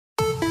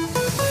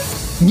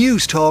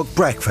News Talk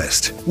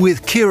Breakfast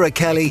with Ciara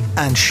Kelly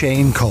and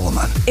Shane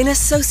Coleman. In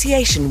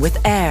association with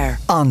AIR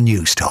On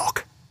News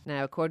Talk.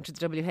 Now, according to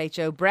the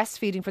WHO,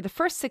 breastfeeding for the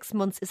first 6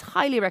 months is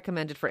highly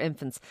recommended for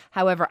infants.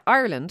 However,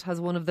 Ireland has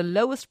one of the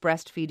lowest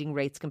breastfeeding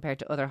rates compared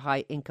to other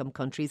high-income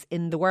countries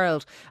in the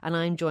world. And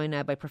I'm joined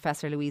now by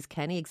Professor Louise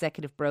Kenny,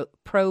 Executive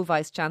Pro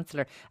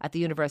Vice-Chancellor at the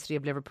University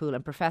of Liverpool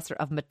and Professor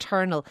of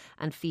Maternal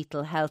and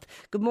Foetal Health.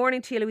 Good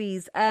morning to you,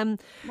 Louise.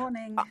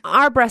 Morning.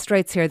 Our breast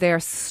rates here, they are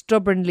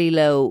stubbornly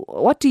low.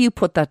 What do you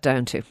put that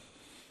down to?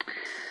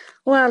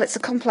 Well, it's a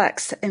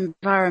complex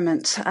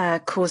environment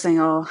causing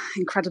our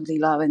incredibly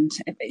low and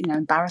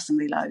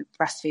embarrassingly low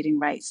breastfeeding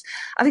rates.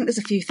 I think there's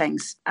a few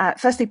things.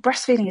 Firstly,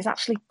 breastfeeding is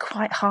actually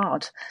quite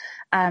hard.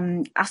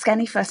 Ask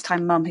any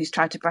first-time mum who's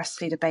tried to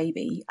breastfeed a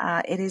baby.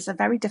 It is a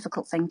very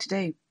difficult thing to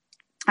do.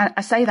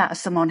 I say that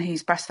as someone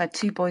who's breastfed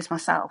 2 boys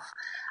myself.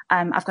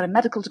 I've got a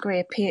medical degree,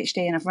 a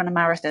PhD, and I've run a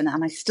marathon,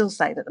 and I still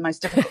say that the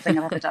most difficult thing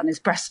I've ever done is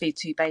breastfeed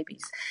 2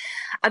 babies.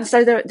 And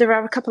so there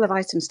are a couple of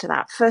items to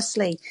that.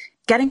 Firstly,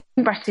 getting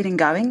breastfeeding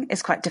going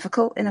is quite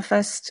difficult with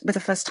a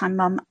first-time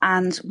mum,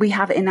 and we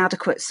have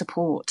inadequate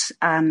support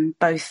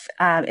both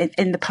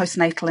in the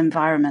postnatal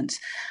environment,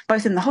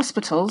 both in the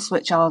hospitals,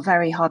 which are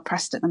very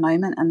hard-pressed at the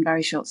moment and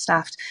very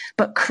short-staffed,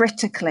 but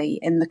critically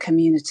in the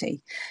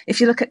community.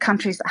 If you look at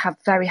countries that have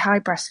very high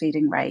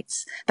breastfeeding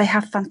rates, they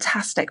have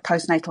fantastic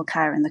postnatal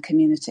care in the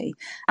community,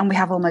 and we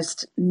have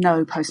almost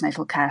no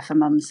postnatal care for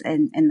mums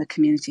in the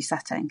community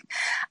setting.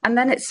 And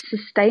then it's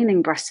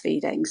sustaining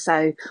breastfeeding.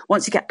 So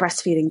once you get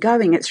breastfeeding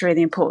going, it's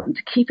really important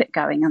to keep it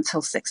going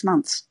until 6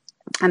 months.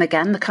 And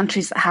again, the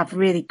countries that have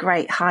really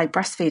great high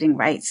breastfeeding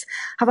rates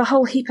have a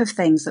whole heap of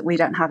things that we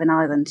don't have in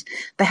Ireland.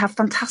 They have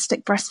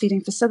fantastic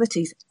breastfeeding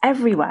facilities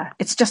everywhere.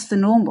 It's just the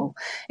normal.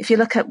 If you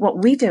look at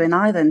what we do in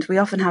Ireland, we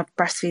often have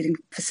breastfeeding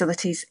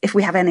facilities, if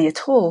we have any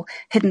at all,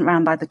 hidden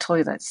round by the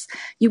toilets.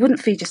 You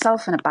wouldn't feed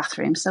yourself in a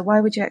bathroom, so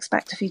why would you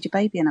expect to feed your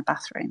baby in a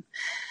bathroom?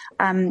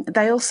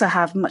 They also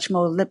have much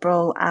more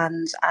liberal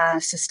and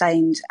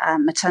sustained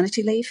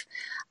maternity leave.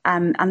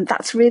 And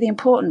that's really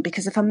important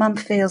because if a mum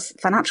feels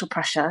financial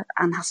pressure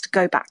and has to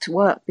go back to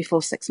work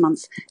before 6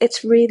 months,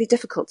 it's really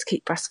difficult to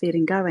keep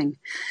breastfeeding going.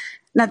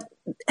 Now,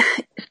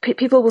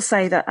 people will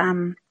say that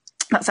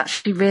that's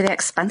actually really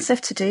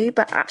expensive to do,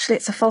 but actually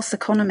it's a false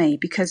economy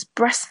because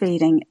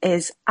breastfeeding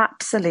is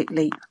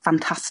absolutely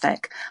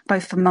fantastic,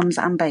 both for mums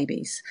and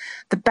babies.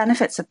 The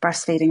benefits of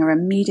breastfeeding are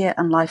immediate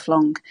and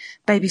lifelong.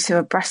 Babies who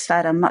are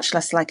breastfed are much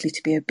less likely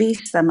to be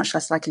obese. They're much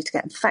less likely to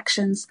get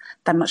infections.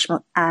 They're much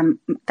more, they're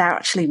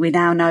actually, we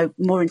now know,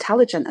 more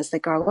intelligent as they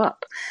grow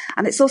up.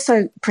 And it's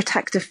also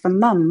protective for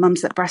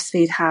mums that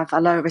breastfeed have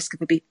a lower risk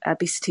of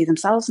obesity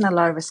themselves and a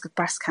lower risk of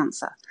breast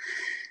cancer.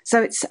 So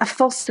it's a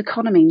false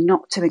economy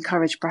not to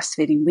encourage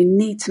breastfeeding. We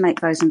need to make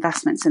those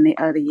investments in the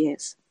early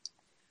years.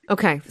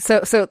 Okay,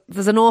 so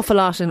there's an awful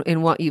lot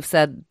in what you've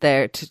said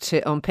there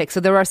to unpick. So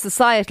there are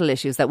societal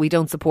issues that we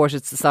don't support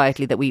it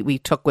societally, that we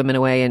tuck women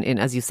away in,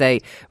 as you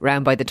say,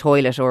 round by the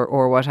toilet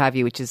or what have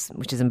you, which is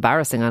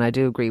embarrassing, and I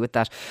do agree with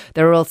that.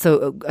 There are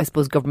also, I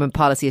suppose, government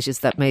policy issues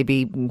that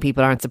maybe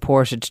people aren't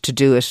supported to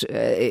do it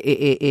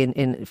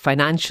in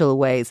financial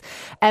ways.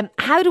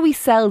 How do we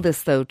sell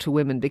this, though, to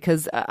women?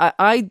 Because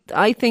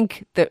I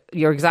think that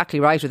you're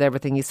exactly right with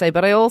everything you say,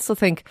 but I also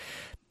think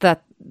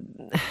that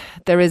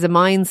there is a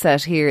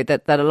mindset here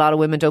that a lot of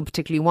women don't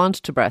particularly want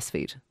to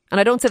breastfeed. And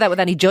I don't say that with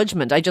any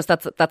judgment.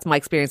 That's my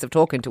experience of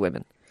talking to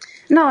women.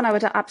 No, and I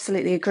would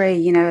absolutely agree.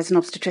 You know, as an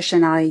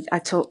obstetrician, I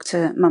talk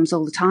to mums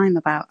all the time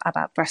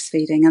about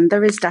breastfeeding, and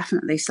there is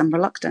definitely some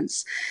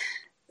reluctance.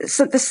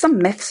 So there's some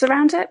myths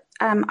around it.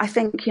 I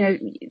think,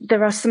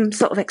 there are some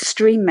sort of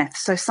extreme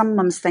myths. So some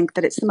mums think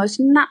that it's the most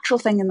natural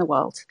thing in the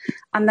world.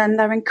 And then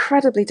they're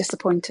incredibly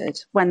disappointed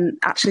when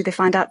actually they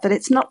find out that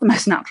it's not the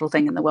most natural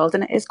thing in the world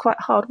and it is quite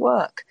hard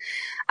work.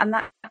 And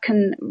that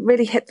can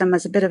really hit them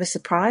as a bit of a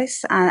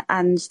surprise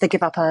and they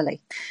give up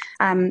early.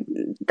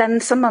 Then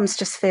some mums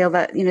just feel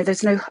that,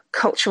 there's no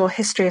cultural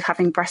history of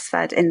having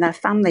breastfed in their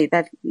family.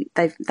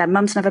 Their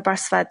mum's never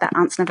breastfed, their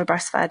aunt's never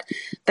breastfed.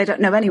 They don't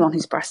know anyone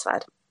who's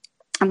breastfed.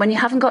 And when you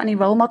haven't got any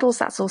role models,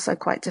 that's also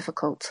quite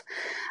difficult.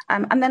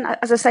 And then,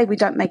 as I say, we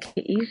don't make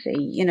it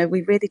easy.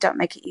 We really don't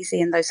make it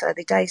easy in those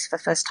early days for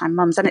first-time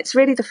mums. And it's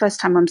really the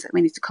first-time mums that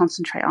we need to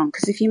concentrate on.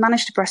 Because if you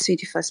manage to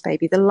breastfeed your first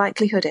baby, the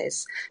likelihood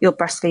is you'll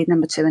breastfeed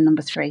number 2 and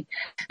number 3.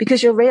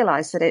 Because you'll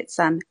realise that it's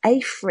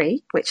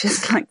free, which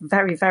is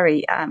very,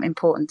 very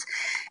important.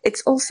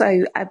 It's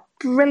also a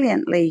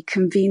brilliantly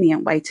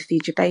convenient way to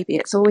feed your baby.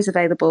 It's always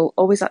available,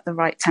 always at the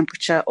right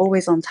temperature,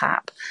 always on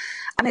tap.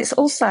 And it's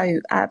also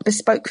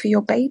bespoke for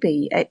your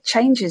baby. It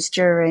changes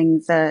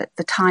during the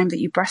time that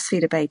you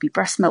breastfeed a baby.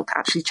 Breast milk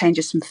actually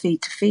changes from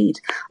feed to feed,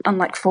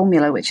 unlike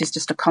formula, which is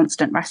just a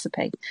constant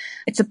recipe.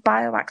 It's a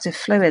bioactive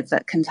fluid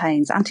that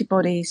contains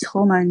antibodies,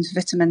 hormones,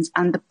 vitamins,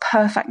 and the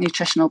perfect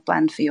nutritional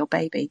blend for your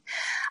baby.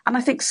 And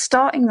I think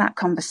starting that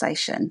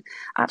conversation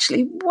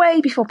actually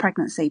way before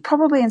pregnancy,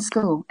 probably in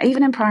school,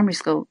 even in primary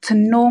school, to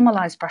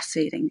normalise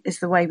breastfeeding is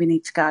the way we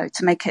need to go,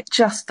 to make it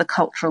just the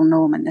cultural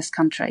norm in this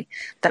country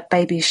that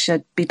babies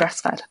should be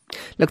breastfed.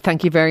 Look,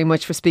 thank you very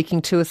much for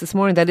speaking to us this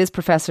morning. That is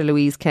Professor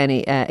Louise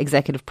Kenny,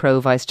 Executive Pro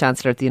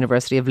Vice-Chancellor at the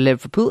University of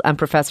Liverpool and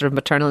Professor of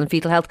Maternal and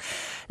Foetal Health.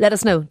 Let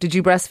us know, did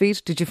you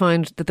breastfeed? Did you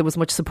find that there was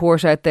much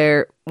support out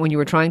there when you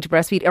were trying to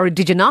breastfeed? Or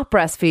did you not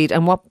breastfeed?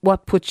 And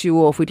what put you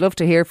off? We'd love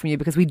to hear from you,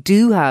 because we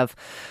do have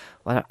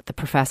what the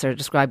Professor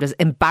described as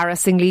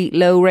embarrassingly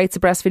low rates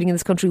of breastfeeding in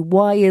this country.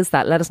 Why is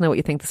that? Let us know what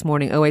you think this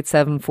morning.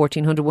 087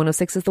 1400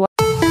 106 is the one.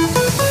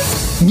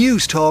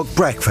 News Talk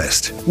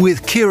Breakfast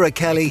with Ciara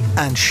Kelly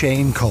and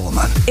Shane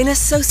Coleman in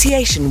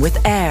association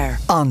with AIR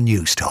on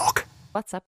News Talk. WhatsApp.